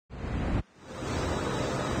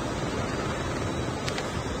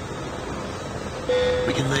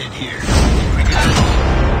We can land here. We can...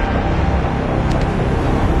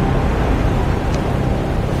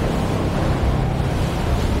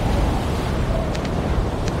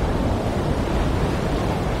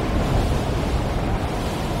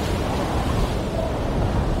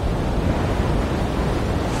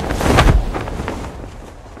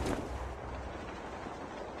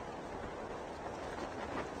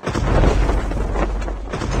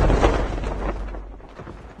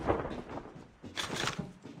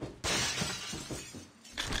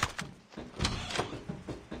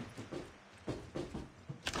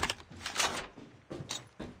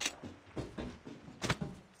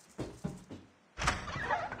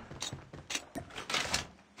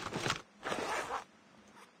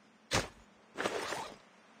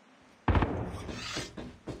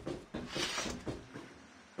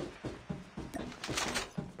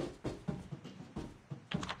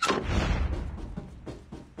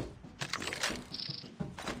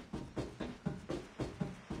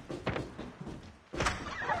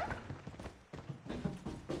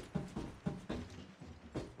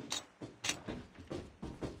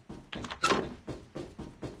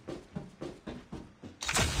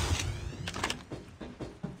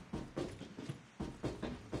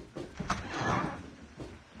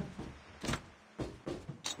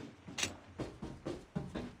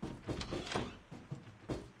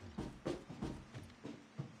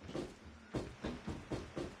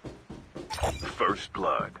 First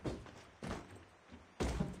blood.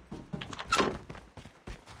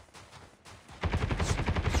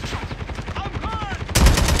 I'm hurt!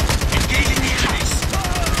 Engaging the enemies!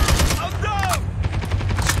 I'm down!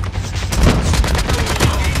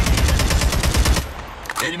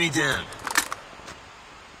 Enemy down.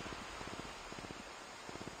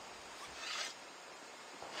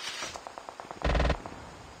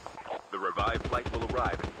 The revived flight will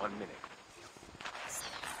arrive in 1 minute.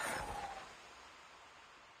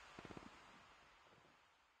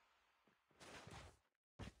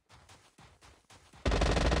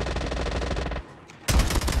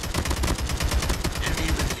 Enemy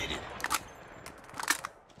eliminated.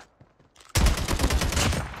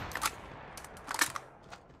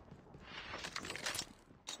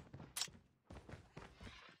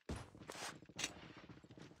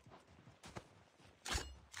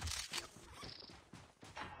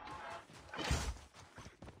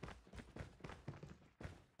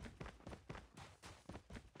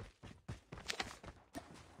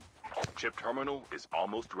 Chip terminal is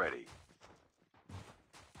almost ready.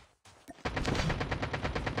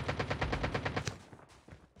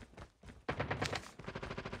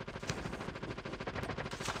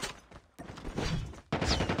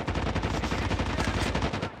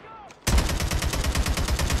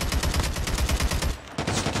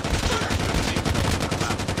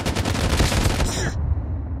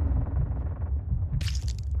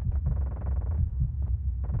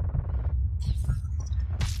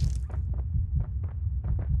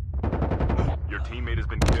 Your teammate has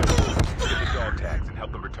been killed. Get the dog tags and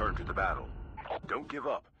help them return to the battle. Don't give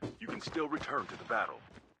up. You can still return to the battle.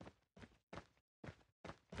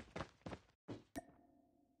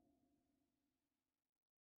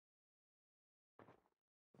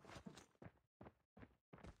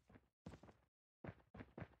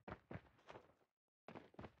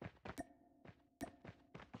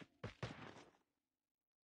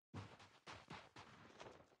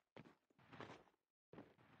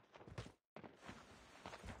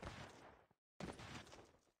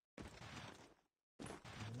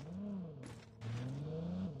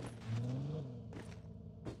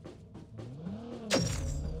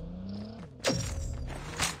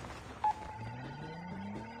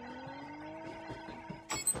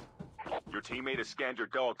 Your teammate has scanned your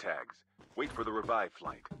dog tags. Wait for the revive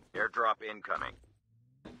flight. Airdrop incoming.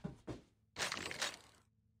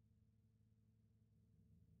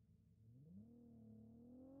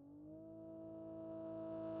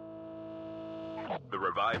 The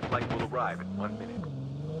revive flight will arrive in 1 minute.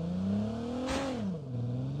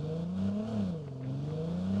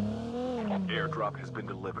 Airdrop has been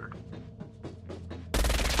delivered.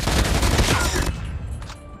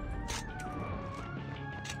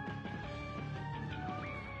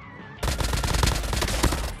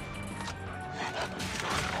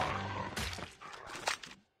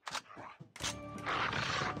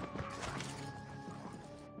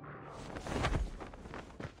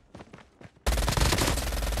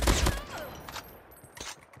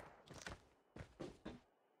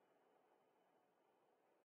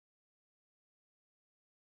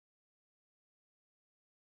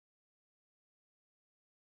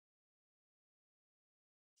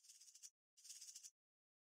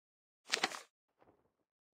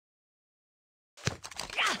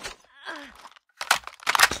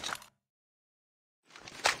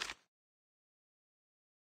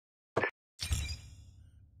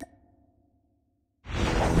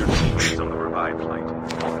 on the revived flight.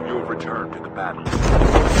 You have returned to the battle.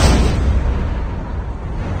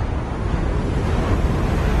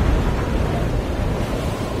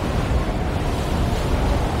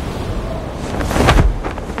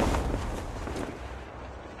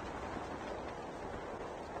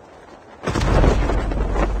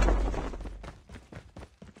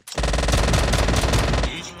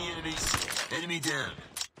 Engaging the enemies. Enemy down.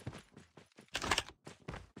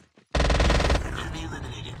 Enemy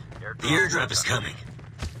eliminated. The airdrop is coming.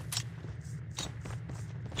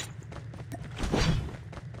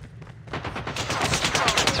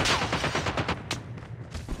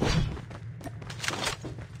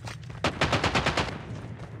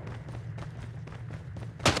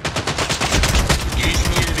 Engaging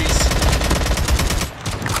the enemies.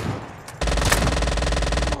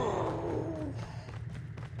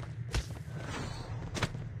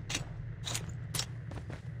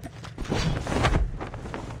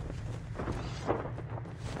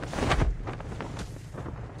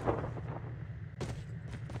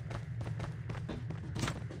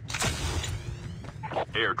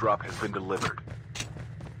 Airdrop has been delivered.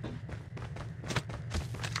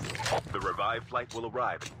 The revived flight will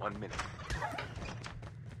arrive in 1 minute.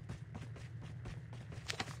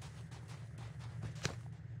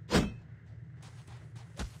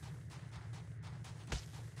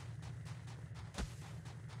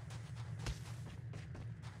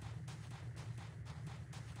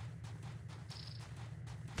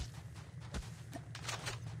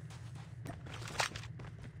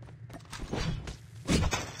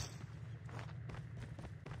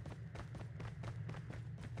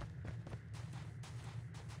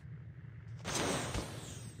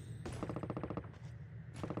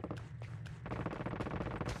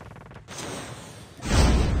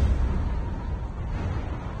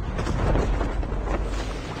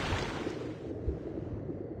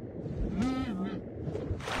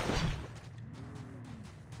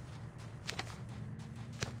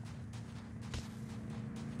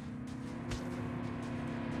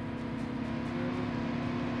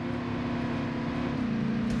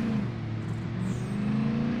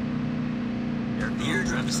 The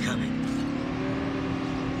airdrop is coming.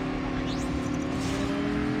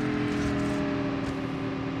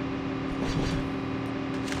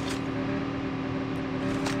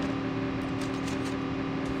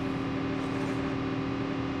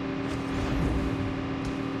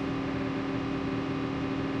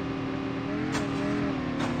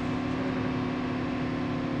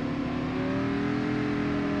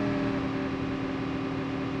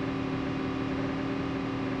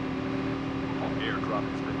 Airdrop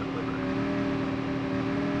has been delivered.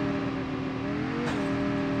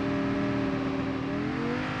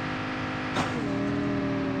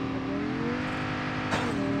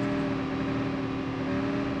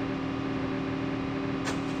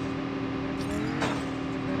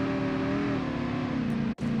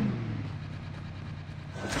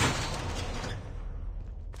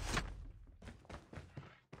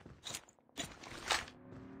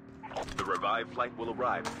 The revived flight will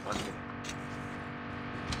arrive in 1 minute.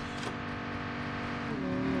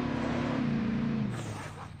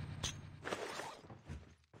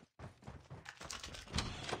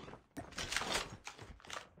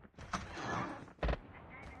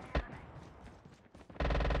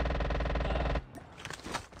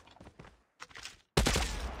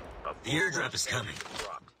 The airdrop is coming.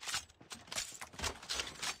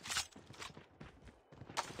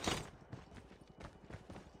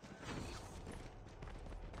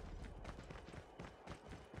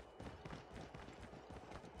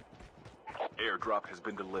 Airdrop has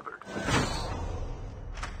been delivered.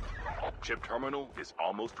 Chip terminal is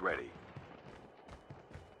almost ready.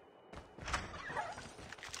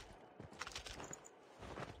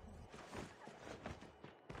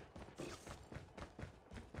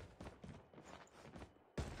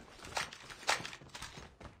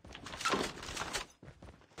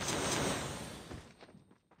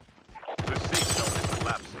 The safe zone is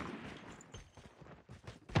collapsing.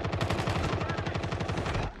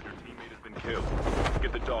 Your teammate has been killed.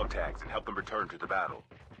 Get the dog tags and help them return to the battle.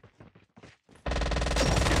 Get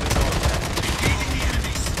the dog tags. Engaging the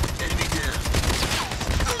enemies. Enemy down.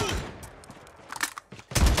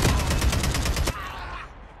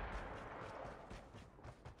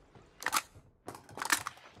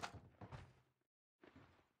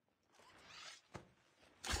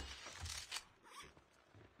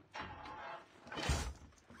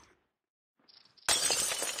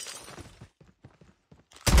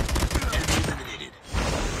 Enemy eliminated.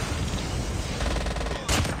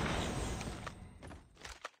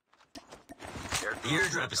 The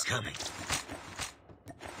airdrop is coming.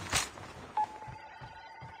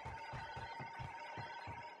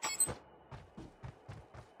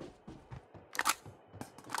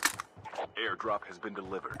 Airdrop has been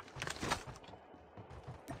delivered.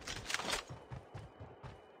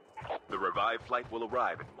 The revived flight will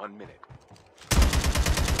arrive in 1 minute.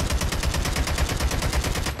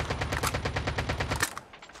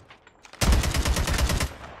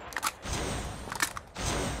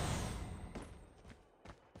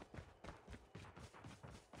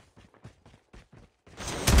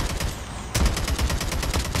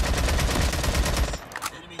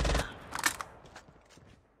 Enemy down.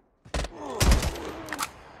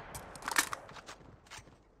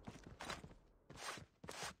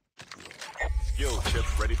 Skill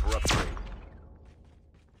chips ready for upgrade.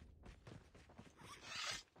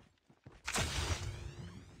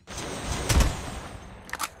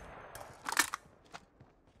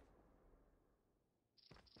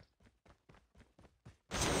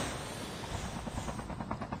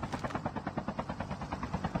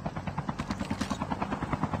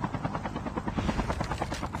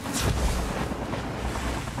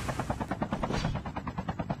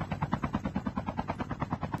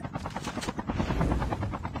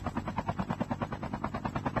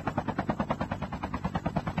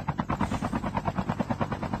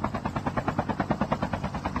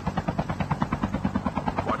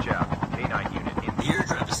 Watch out. K9 unit in. The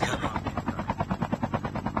airdrop is coming.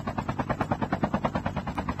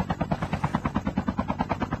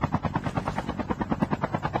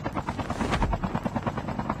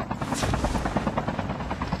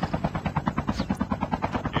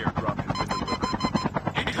 Airdrop has been delivered.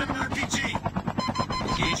 Incoming RPG.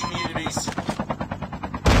 Engaging the enemies.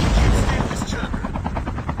 Can't stand this chopper.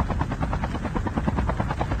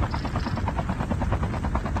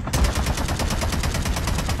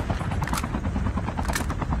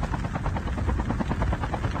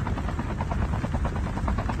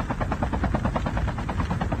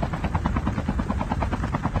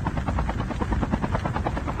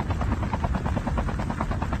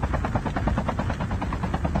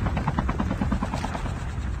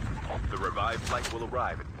 The revived flight will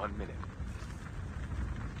arrive in 1 minute.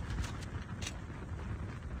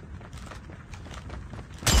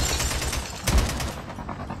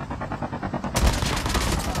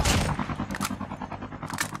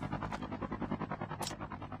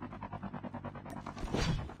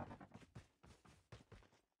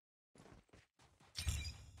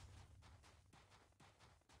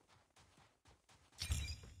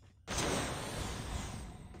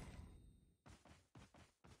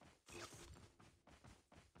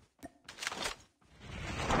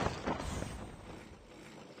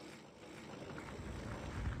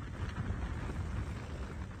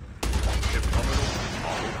 Ship terminal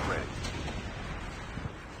almost ready.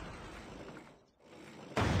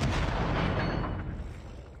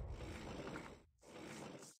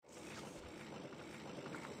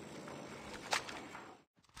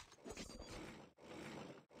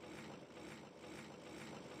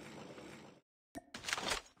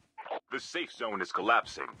 The safe zone is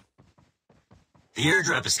collapsing. The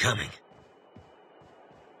airdrop is coming.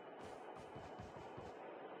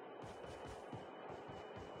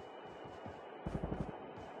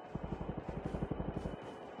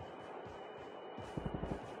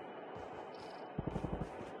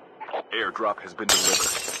 Airdrop has been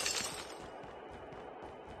delivered.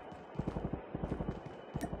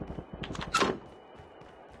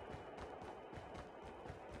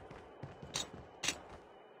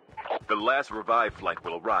 The last revived flight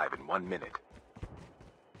will arrive in 1 minute.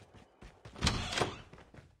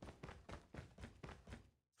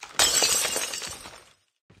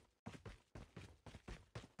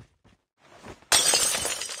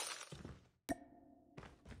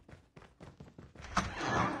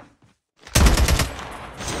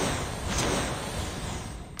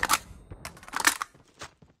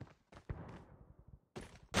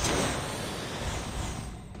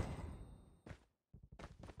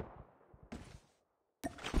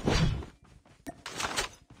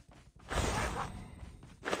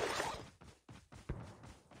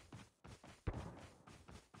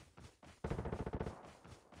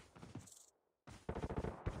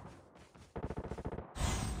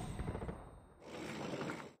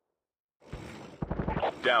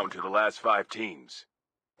 Down to the last 5 teams.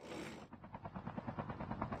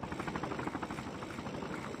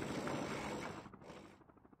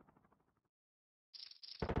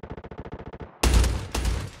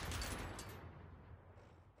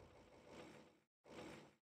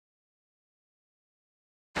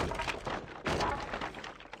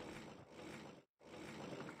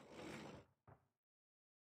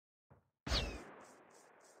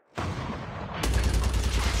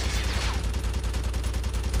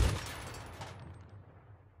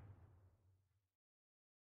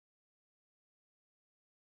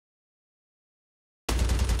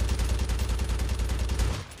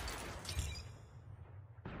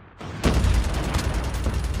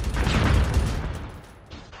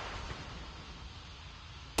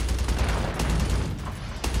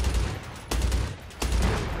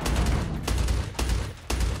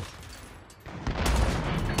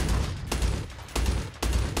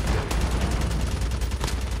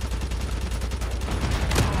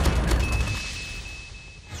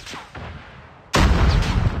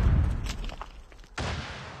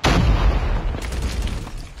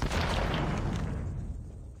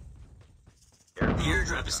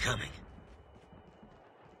 Backup is coming.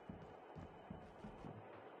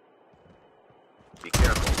 Be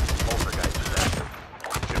careful. Poltergeist is active.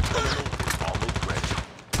 Chip terminal is almost ready.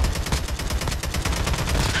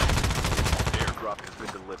 Airdrop has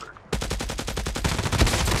been delivered.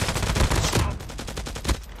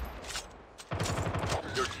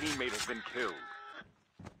 Your teammate has been killed.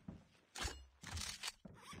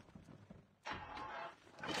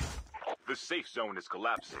 The safe zone is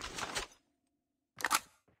collapsing.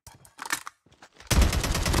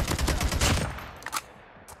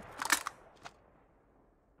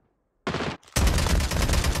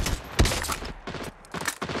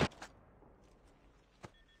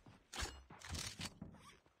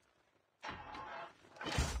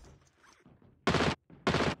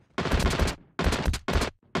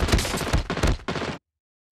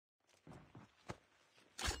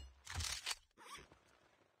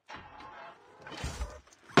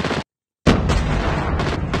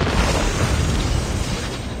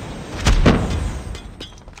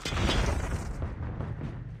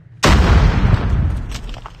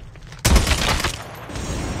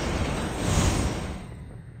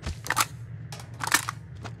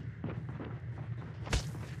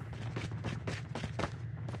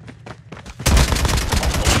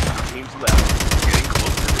 Teams left. Getting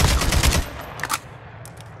close to victory.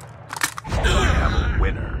 We have a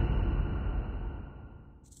winner.